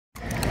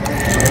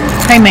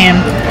Hey man,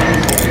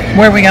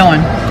 where are we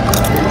going?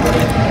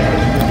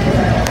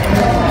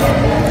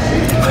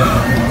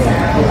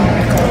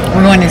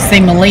 We're going to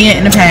see Maleah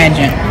in a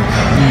pageant.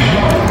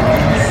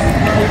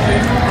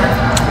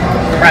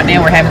 Right now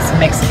we're having some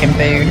Mexican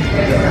food.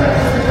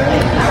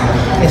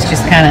 It's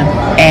just kind of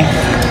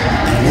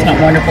It's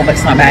not wonderful, but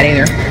it's not bad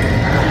either.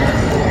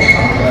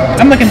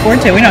 I'm looking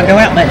forward to it. We don't go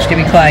out much, do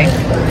we, Clay?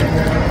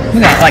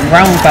 We got like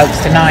grown folks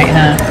tonight,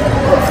 huh?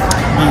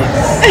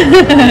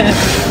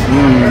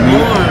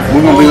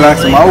 We're going to be like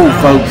some old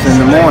folks in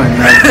the morning.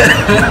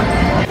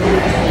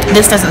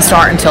 This doesn't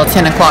start until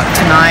 10 o'clock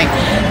tonight,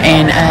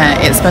 and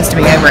it's supposed to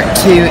be over at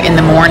 2 in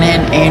the morning,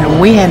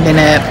 and we have been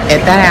up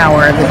at that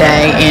hour of the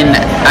day, and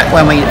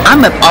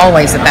I'm up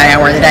always at that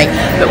hour of the day,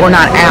 but we're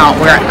not out.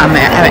 I'm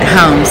at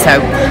home, so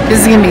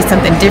this is going to be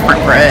something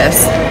different for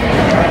us.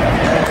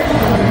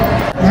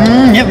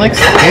 It looks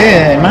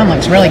good. Mine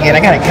looks really good.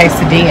 I got a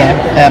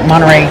quesadilla,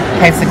 Monterey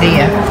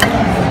quesadilla.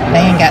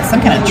 They got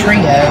some kind of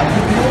trio.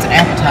 It's an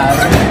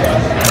appetizer.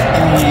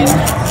 And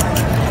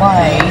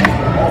Clay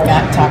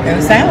got taco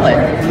salad.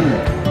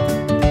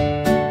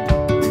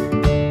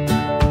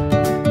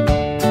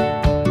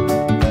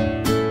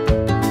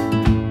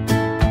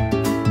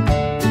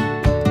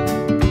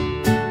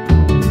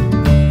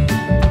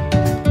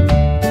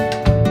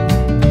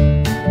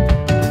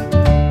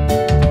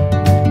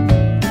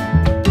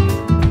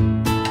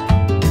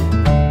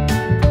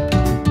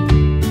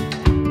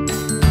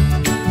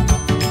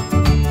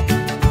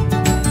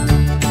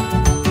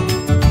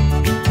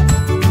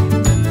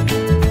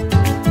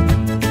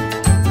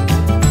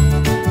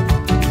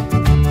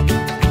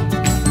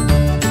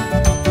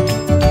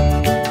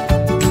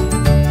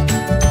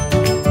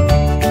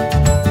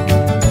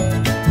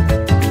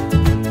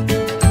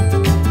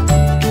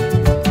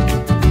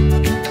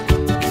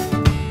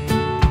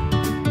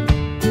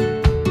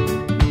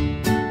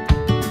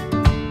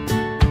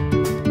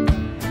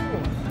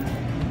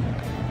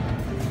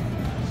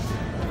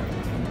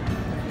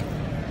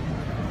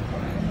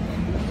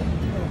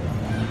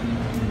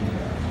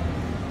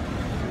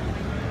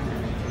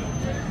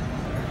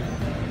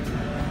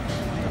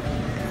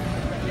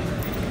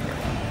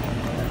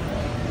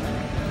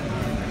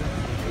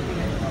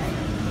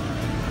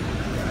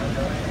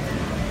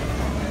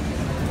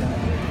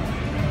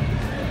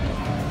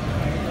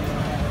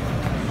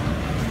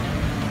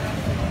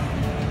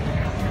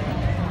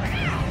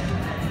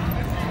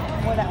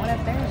 That one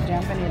up there is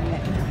jumping, isn't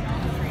it?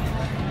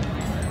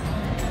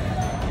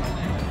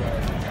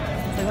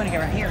 So we want to go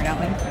right here, don't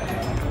we?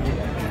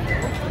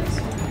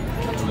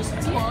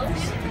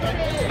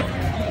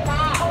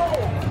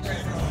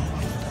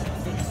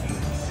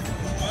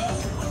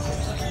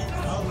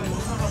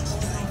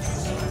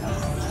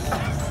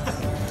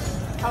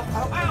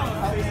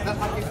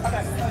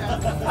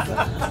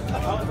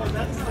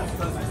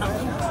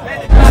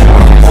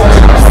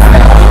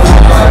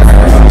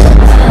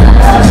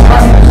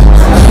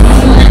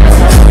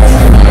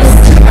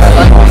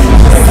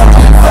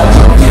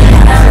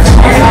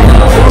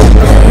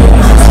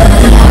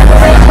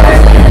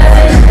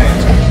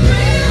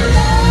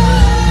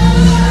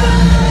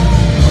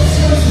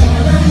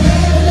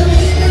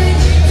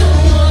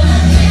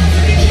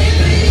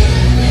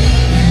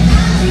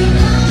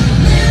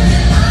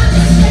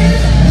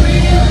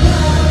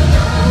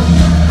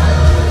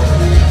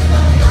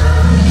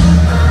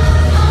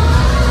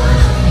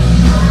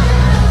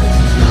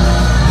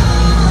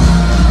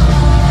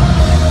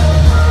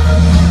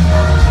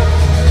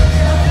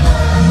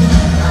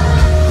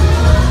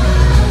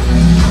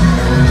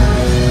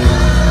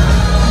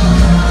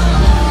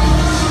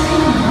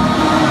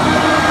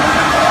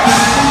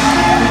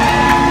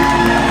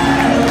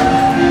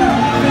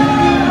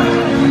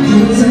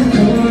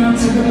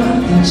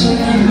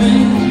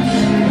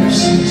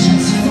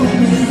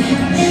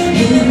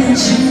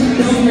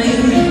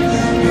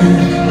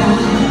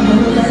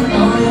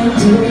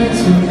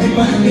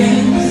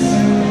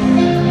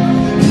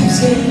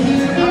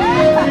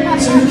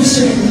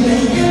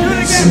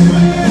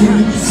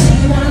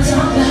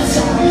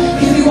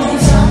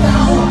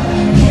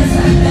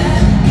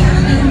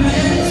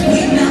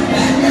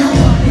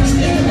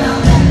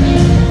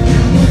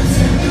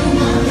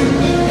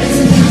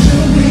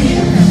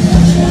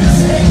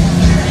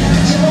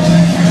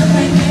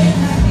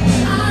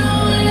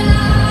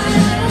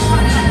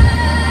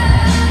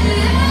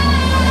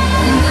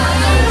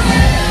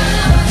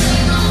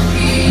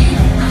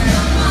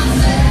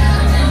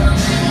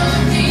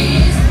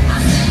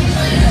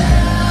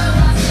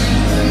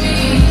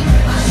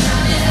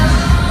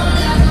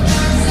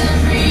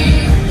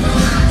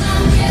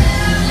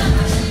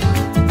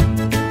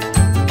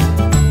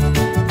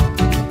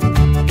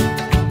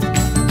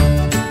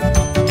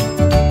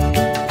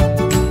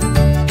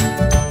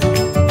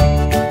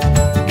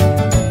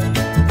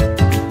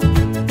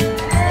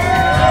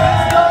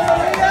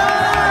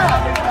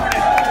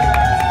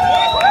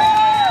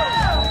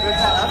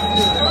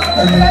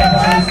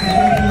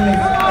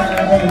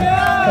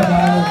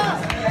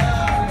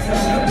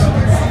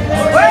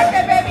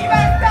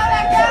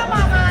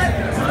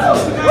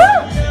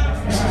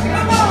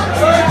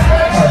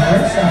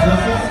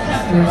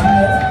 And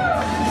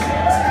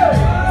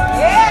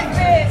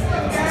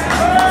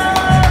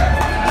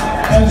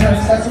your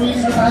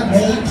accessories are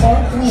made for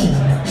clean.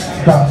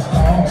 Dot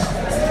com.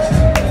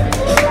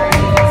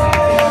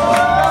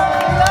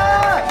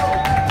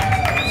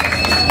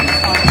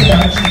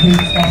 Production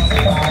being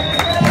sponsored by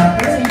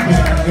Pepper and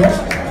Daniel,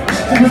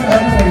 Timbo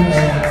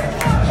Sullivan,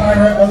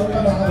 Tyra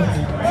O'Connell,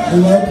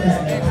 Logan,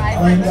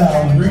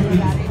 Wendell,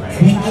 Ruby,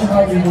 Vicky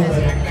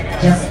Hollywood,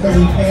 Jessica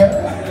Lee Fair,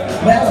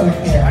 Valerie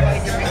Fair,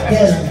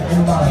 Gary,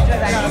 and Mark.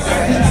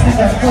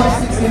 69, Club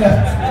 69,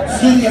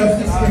 Studio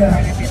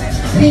 69,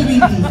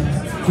 PBDs,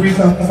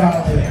 Rico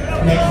Cavalli,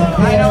 Nathan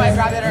Beal,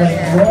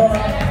 Lake Aurora,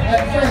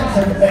 and friends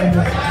and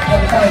family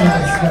of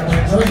finalists number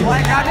 3,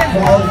 Maleah,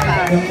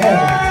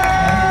 Nicole,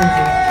 and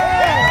music.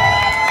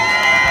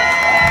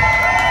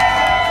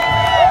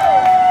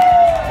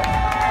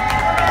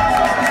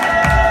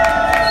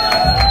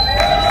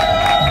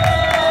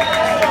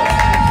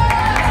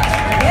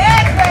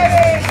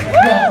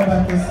 Welcome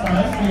at this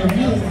time for your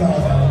viewing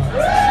gallery.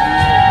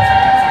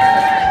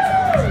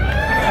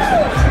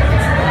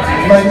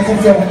 Ladies and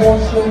gentlemen,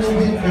 horse show will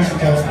be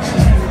video.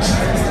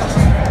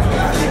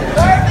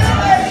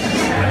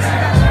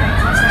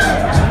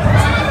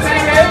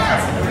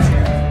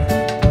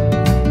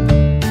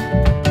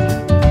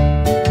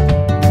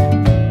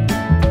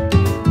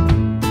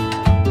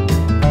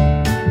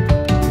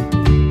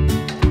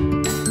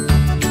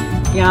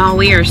 Y'all,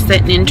 we are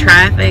sitting in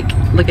traffic.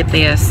 Look at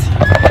this.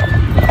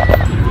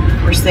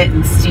 We're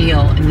sitting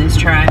still in this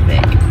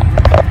traffic.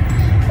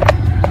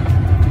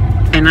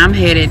 And I'm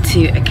headed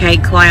to a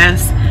cake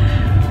class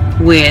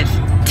with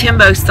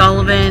Timbo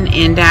Sullivan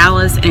in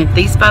Dallas. And if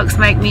these folks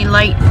make me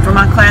late for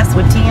my class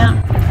with Tim,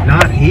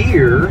 Not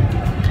here.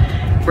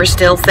 we're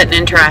still sitting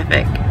in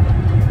traffic.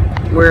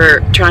 We're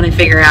trying to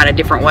figure out a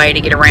different way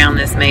to get around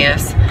this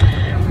mess.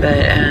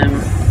 But,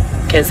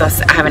 because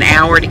I have an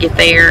hour to get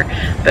there.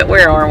 But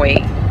where are we?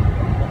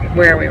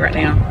 Where are we right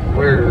now?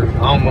 We're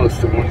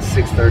almost at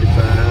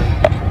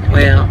 635.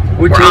 Well,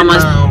 We're 10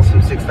 almost miles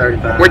from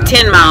 635. We're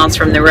 10 miles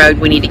from the road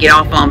we need to get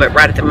off on, but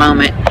right at the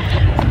moment,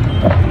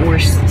 we're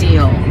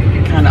still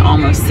kind of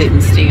almost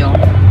sitting still.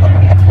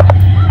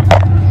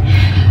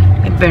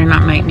 It better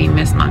not make me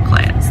miss my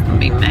class. I'll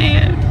be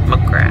mad. I'm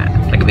gonna cry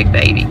like a big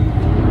baby.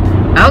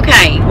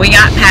 Okay, we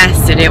got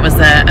past it. It was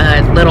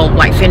a little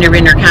like fender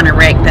bender kind of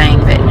wreck thing,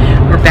 but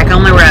we're back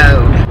on the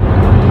road.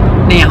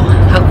 Now,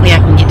 hopefully I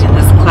can get to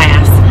this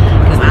class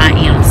because I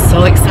am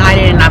so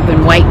excited and I've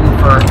been waiting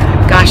for,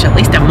 gosh, at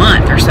least a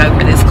month or so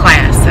for this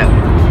class. So,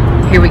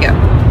 here we go.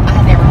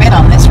 I've never been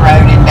on this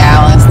road in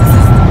Dallas. This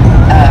is,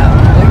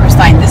 we were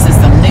saying this is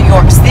some New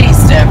York City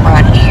stuff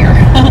right here.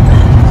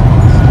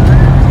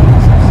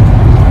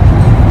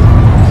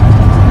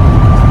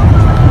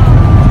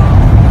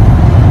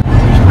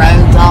 There's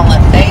roads all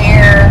up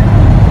there,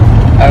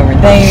 over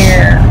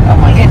there. Oh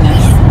my goodness.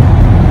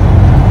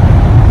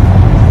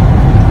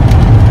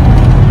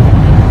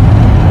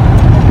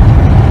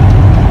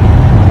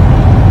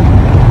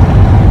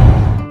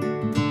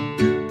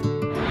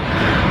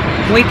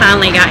 We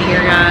finally got here,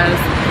 guys.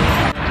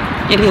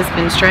 It has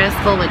been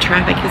stressful. The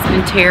traffic has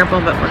been terrible,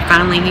 but we're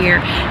finally here.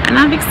 And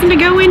I'm fixing to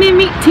go in and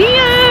meet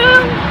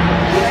Tim.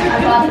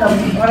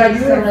 What I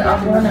do is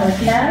I'm going to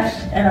cash,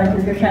 and I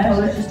do the cash.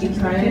 Let's just keep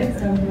trying it.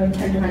 So I'm going to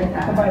take it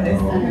out. Buy this.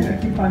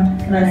 Keep on.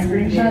 Can I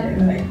screenshot it?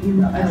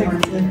 And I take a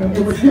screenshot.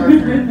 It was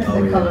darker.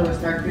 The color was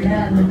darker.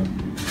 Yeah.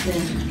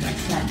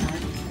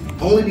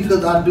 Only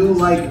because I do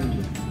like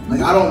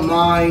I don't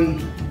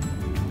mind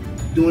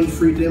doing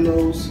free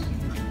demos.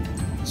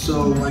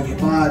 So like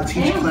if I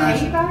teach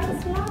class, you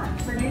guys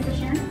what? For days of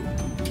sharing?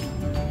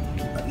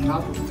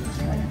 not Do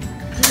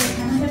they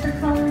come in different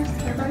colors?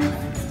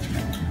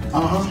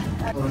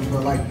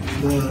 but like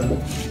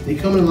they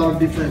come in a lot of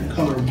different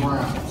color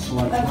browns. So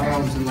like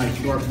browns and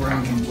like dark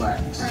browns and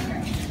blacks.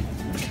 Okay.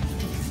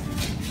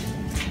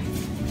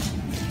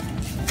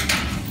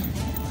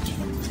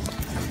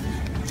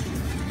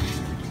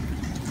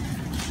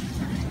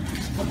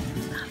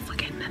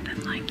 Look at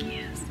nothing like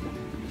his.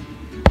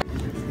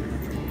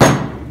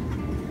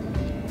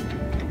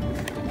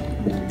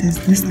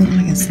 Does this look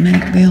like a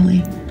snake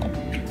belly?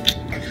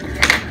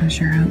 I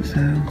sure hope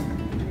so.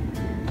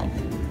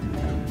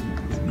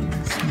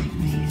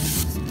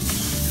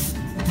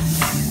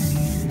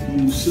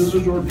 Use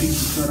scissors or a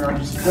pizza cutter. I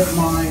just cut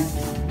mine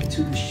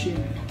to the shape.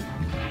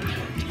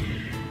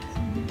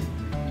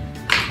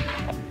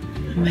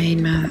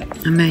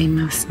 I made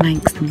my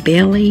snake's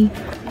belly.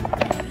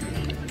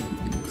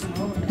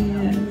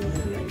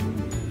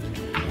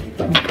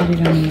 I'll put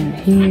it on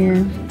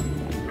here.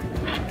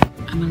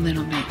 I'm a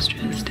little bit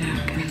stressed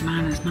out because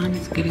mine is not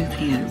as good as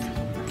his.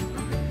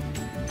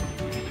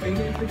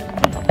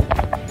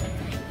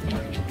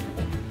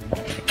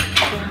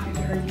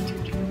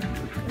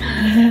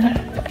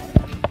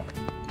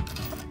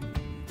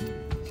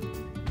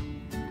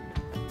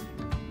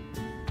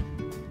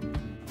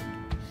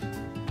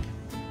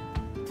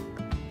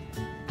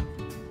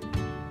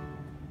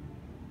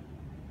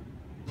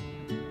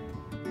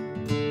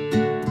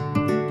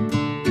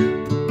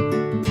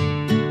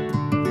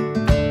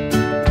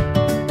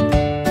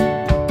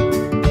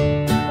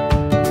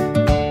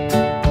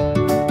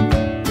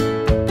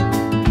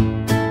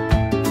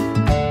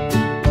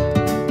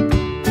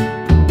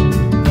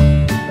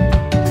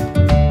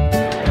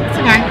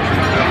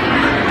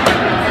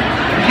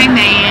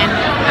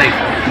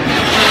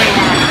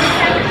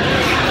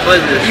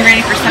 You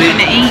ready for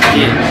something to eat?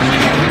 Yeah.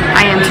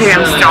 I am too.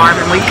 I'm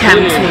starving. We've come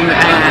to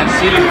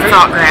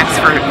Saltgrass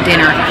for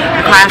dinner.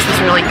 The class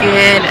was really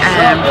good.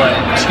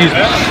 Excuse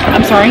me.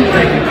 I'm sorry?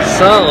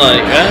 Salt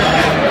Lake, right?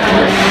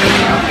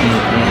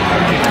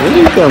 Where do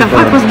you come The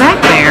fuck from? was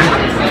back there?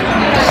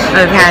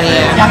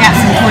 Okay. Y'all got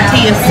some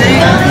tortilla soup.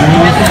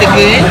 Is it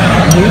good?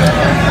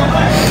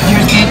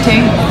 Yours good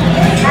too?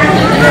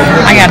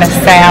 I got a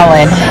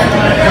salad.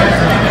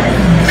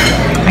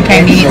 I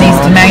can't eat these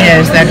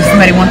tomatoes though. Does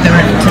somebody want the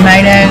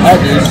tomatoes? I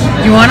do.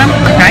 You want them?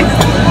 Okay.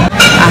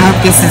 I hope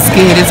this is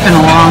good. It's been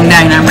a long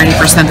day and I'm ready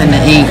for something to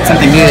eat.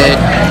 Something good.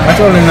 I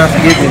told him not to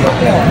give me no.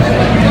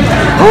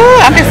 Ooh,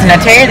 I'm just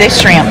gonna tear this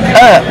shrimp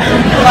up.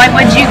 Like,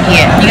 what'd you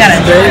get? You got a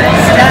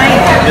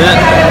steak?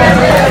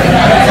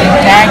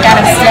 Dad got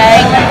a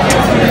steak?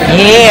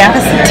 Yeah, I'm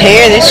just gonna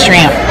tear this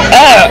shrimp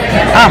up.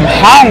 I'm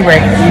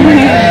hungry.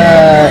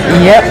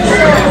 Yep.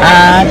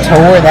 I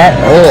tore that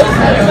up.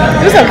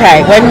 It was okay.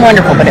 It wasn't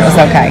wonderful, but it was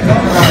okay.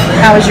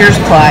 How was yours,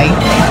 Clay?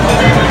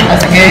 Was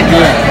it good?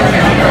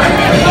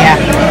 Yeah.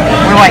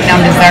 We're waiting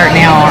on dessert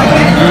now, aren't we?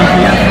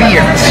 We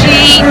are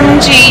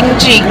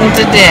cheating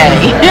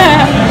today.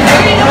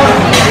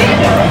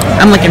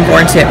 I'm looking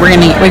forward to it. We're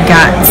gonna eat. We've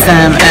got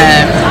some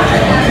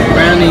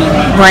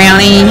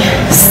brownie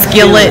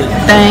skillet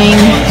thing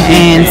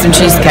and some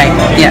cheesecake.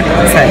 Yeah.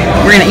 So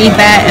we're gonna eat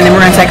that, and then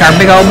we're gonna take our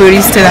big old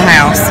booties to the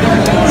house.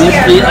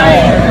 Yes, we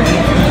are.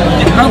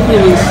 And hopefully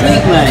we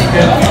sleep late.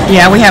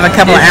 Yeah, we have a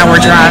couple of hour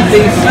drive.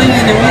 Be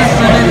singing and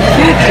whistling in the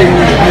kitchen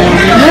this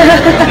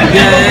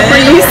morning.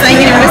 Were you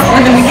singing and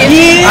whistling in the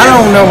kitchen? I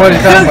don't know what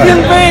he's talking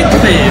Cooking about.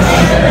 breakfast.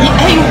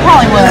 He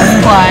probably was.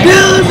 Clay.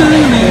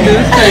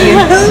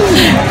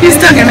 He's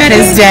talking about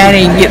his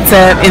daddy gets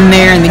up in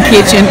there in the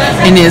kitchen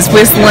and is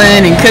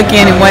whistling and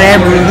cooking and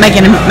whatever,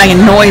 making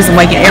noise and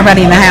waking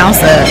everybody in the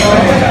house up.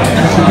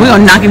 We're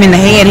gonna knock him in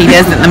the head. He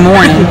does it in the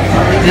morning.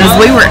 Because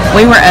we were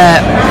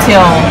up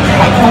till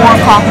like 4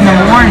 o'clock in the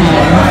morning.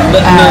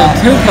 But no,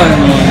 2 o'clock in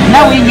the morning.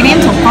 No, we didn't get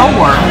in till 4.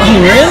 Oh,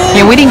 really?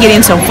 Yeah, we didn't get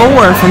in till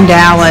 4 from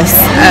Dallas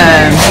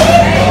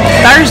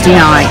Thursday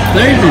night.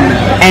 Thursday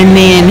night. And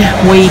then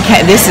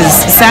this is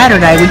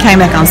Saturday. We came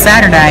back on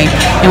Saturday,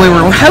 and we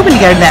were hoping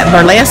to go to that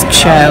burlesque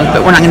show,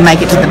 but we're not going to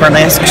make it to the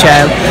burlesque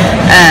show.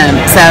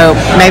 So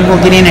maybe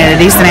we'll get in at a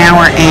decent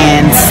hour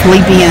and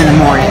sleep in the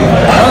morning.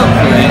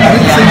 I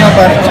didn't see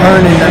nobody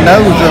turning their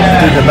nose up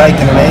to the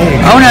bacon and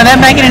eggs. Oh no, that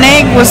bacon and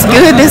egg was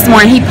good this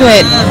morning. He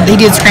did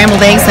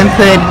scrambled eggs and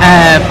put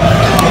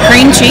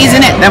cream cheese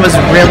in it. That was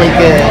really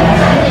good.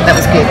 That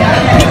was good.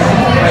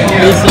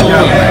 Yes, it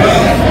was.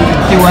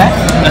 Do what?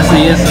 I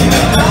said yes, it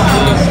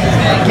was.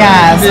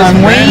 Guys,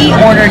 when we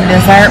ordered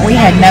dessert, we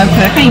had no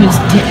cook. I can't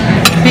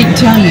even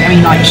tell you,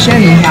 show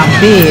you how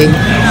big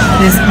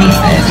this piece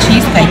of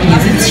cheesecake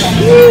is. It's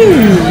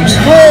huge.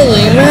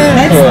 Holy man.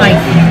 That's like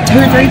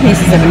 2 or 3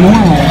 pieces of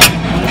normal.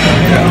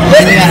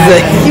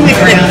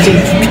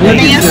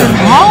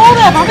 Hold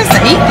up, I'm just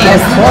gonna eat this.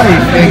 That's funny.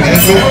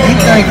 He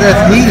thinks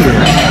that's his.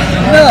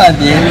 No, I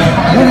didn't.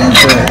 What is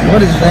that?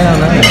 What is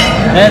down there?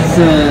 That's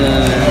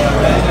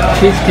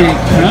cheesecake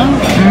crumb.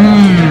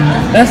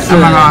 That's Oh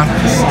my god.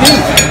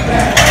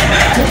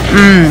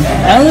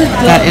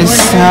 That is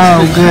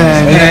so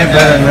good. It ain't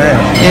better than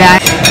that.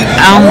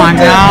 Oh my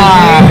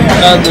god.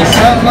 The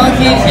salt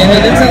monkey, and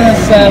it's on the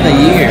side of the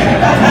year.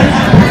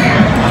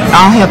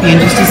 I'll help you in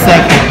just a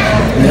second.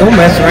 Don't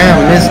mess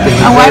around with this thing.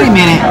 Oh, wait a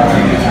minute.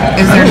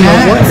 Is I there don't know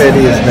what nuts? that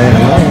is down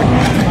there.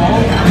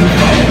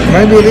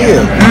 Maybe it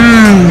is.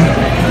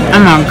 Oh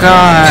my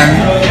god.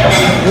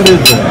 What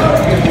is that?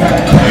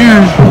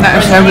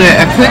 That's so good.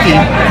 A cookie.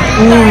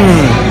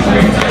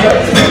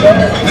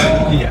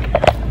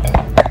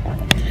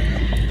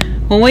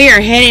 Well, we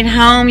are headed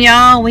home,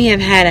 y'all. We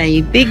have had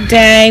a big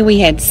day. We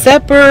had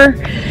supper.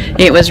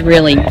 It was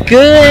really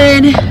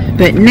good.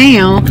 But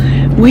now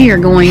we are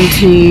going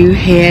to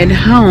head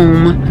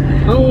home.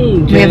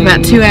 We have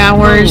about 2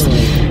 hours.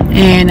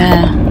 And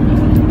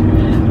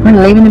we're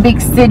leaving the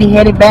big city,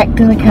 headed back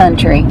to the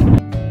country.